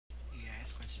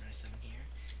guys, CornsyrupMinecraft here,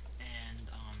 and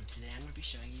today I'm going to be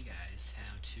showing you guys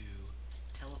how to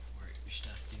teleport your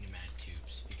stuff through pneumatic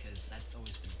tubes, because that's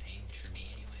always been a pain for me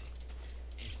anyway,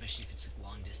 especially if it's like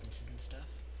long distances and stuff,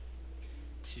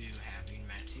 to have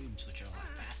pneumatic tubes, which are a lot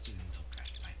faster than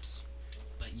craft pipes,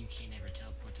 but you can't ever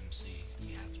teleport them, so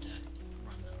you have to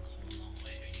run them the whole long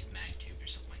way, or use mag tube or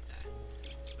something like that.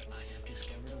 But I have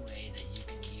discovered a way that you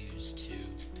can use to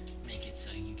make it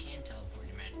so you can teleport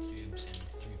pneumatic tubes in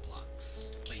 3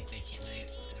 blocks. Wait, they're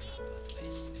not both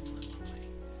ways, it's only one way.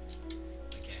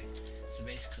 Okay, so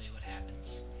basically what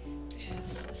happens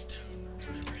is the stone,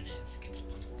 or whatever it is, gets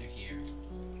pumped through here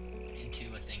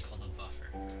into a thing called a buffer.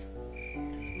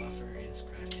 And the buffer is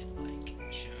crafted like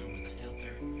shown with a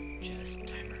filter, chest,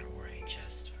 timer, or a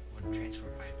chest, one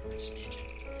transport pipe, and an engine.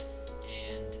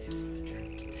 And if I turn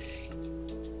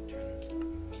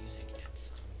music down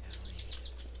some,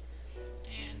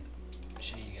 and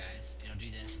show you guys, it'll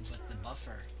do this, but the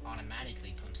buffer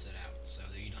automatically pumps it out, so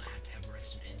that you don't have to have a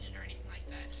redstone engine or anything like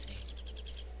that. See,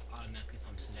 automatically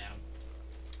pumps it out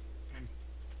and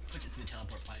puts it through the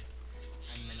teleport pipe,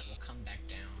 and then it will come back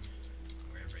down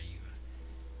wherever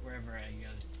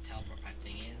your teleport pipe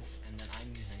thing is. And then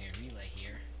I'm using a relay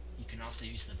here. You can also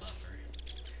use the buffer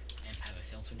and have a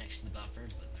filter next to the buffer,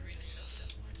 but the relay is so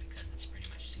simpler because it's pretty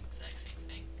much the exact same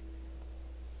thing,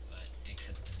 but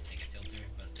except it doesn't take a filter.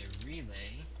 But the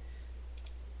relay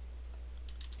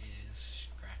is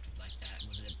crafted like that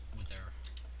with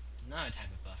another type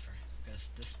of buffer, because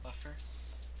this buffer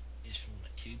is from the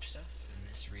tube stuff, and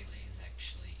this relay is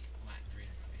actually, well, the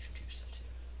relay might be from tube stuff too.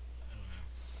 I don't know.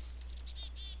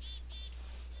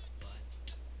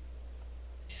 But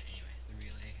yeah, anyway, the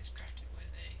relay is crafted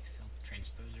with a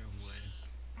transposer, wood,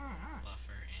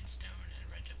 buffer, and stone, and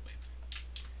a red duck wave.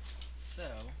 So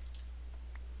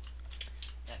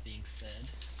that being said,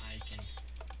 I can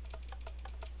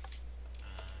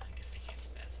I guess I can't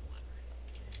spaz the lever.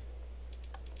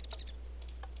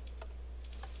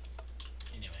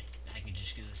 Anyway, I can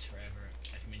just do this forever,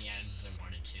 as many items as I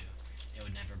wanted to. It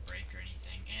would never break or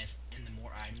anything. And the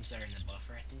more items that are in the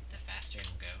buffer, I think, the faster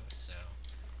it'll go, so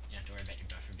you don't have to worry about your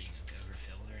buffer being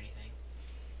overfilled or anything.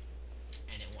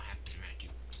 And it won't happen to my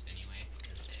tubes anyway,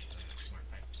 because they're like smart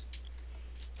pipes.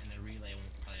 And the relay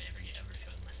won't probably ever get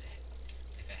overfilled unless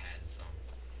if it has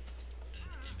an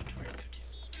inventory to go to.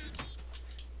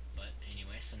 But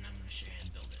anyway, so now I'm going to show you how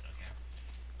to build it, okay?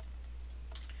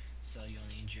 So you'll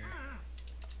need your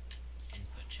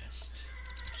input chest,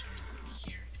 which I'm going to put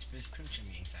here. It's pretty much going to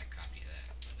be an exact copy of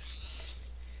that.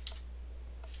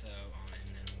 So, and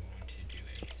then we're going to do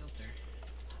a filter.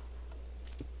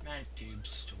 Pneumatic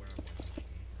tubes to where I want to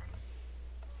run them.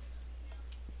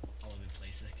 All over the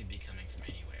place. It could be coming from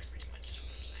anywhere, pretty much, is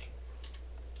what I'm saying.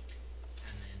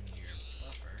 And then your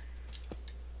buffer.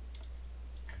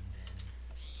 And then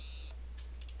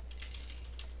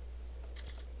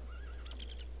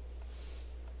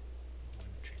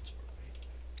one transport pipe.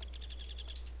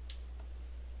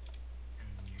 And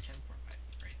then your teleport pipe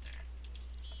right there.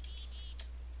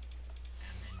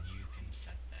 And then you can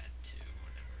set that to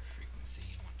whatever frequency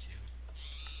you want to.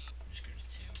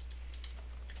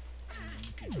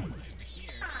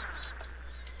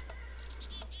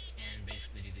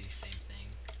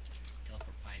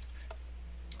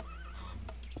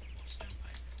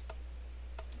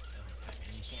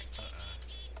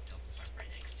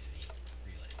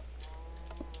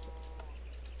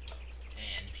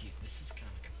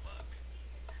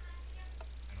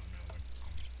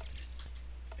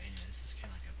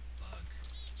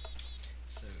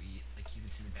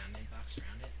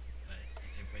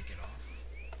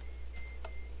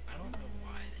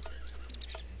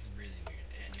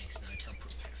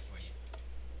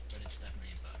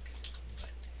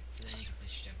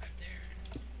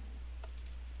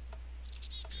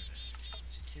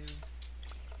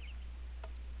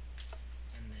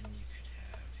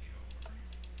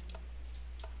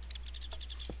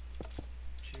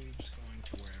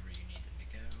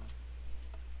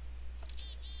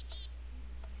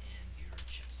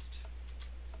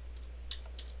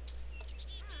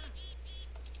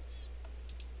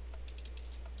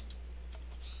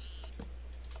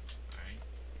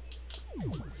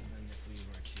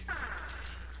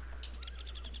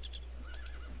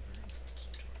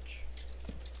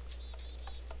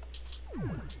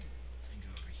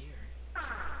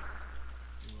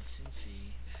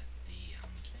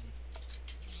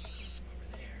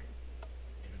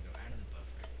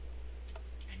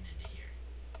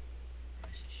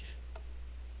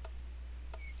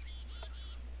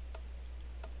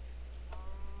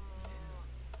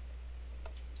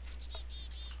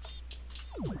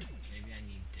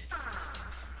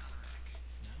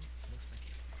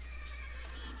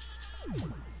 Or else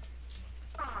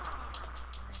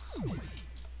maybe.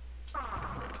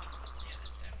 Yeah,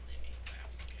 that's definitely me. Wow,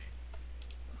 okay.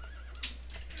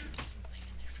 There's something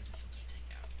in there for the filter to take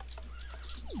out.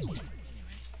 Anyway,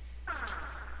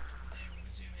 there we'll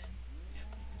zoom in. Yep,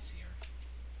 you can see our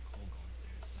coal going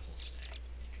through. It's a whole stack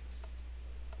because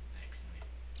I accidentally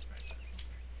pressed that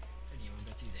filter. But anyway, we'll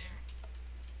go through there.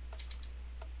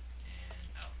 And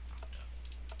popped up,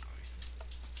 obviously.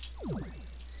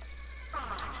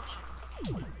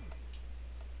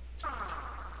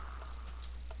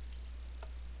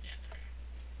 Yeah, there.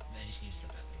 I just need to set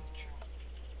that thing to true.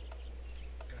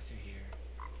 Go through here,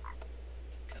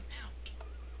 come out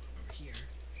over here,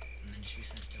 and then just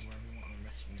reset to wherever we want on the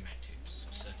rest of the pneumatic tubes.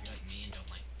 So if you're like me and don't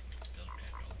like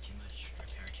buildcraft all too much, or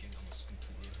power tube almost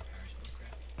completely overpowers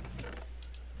buildcraft,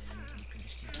 then you can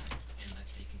just do that, and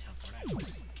that's how you can teleport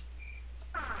items.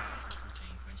 Alright guys, this has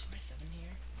been CornsyrupMinecraft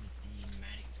here.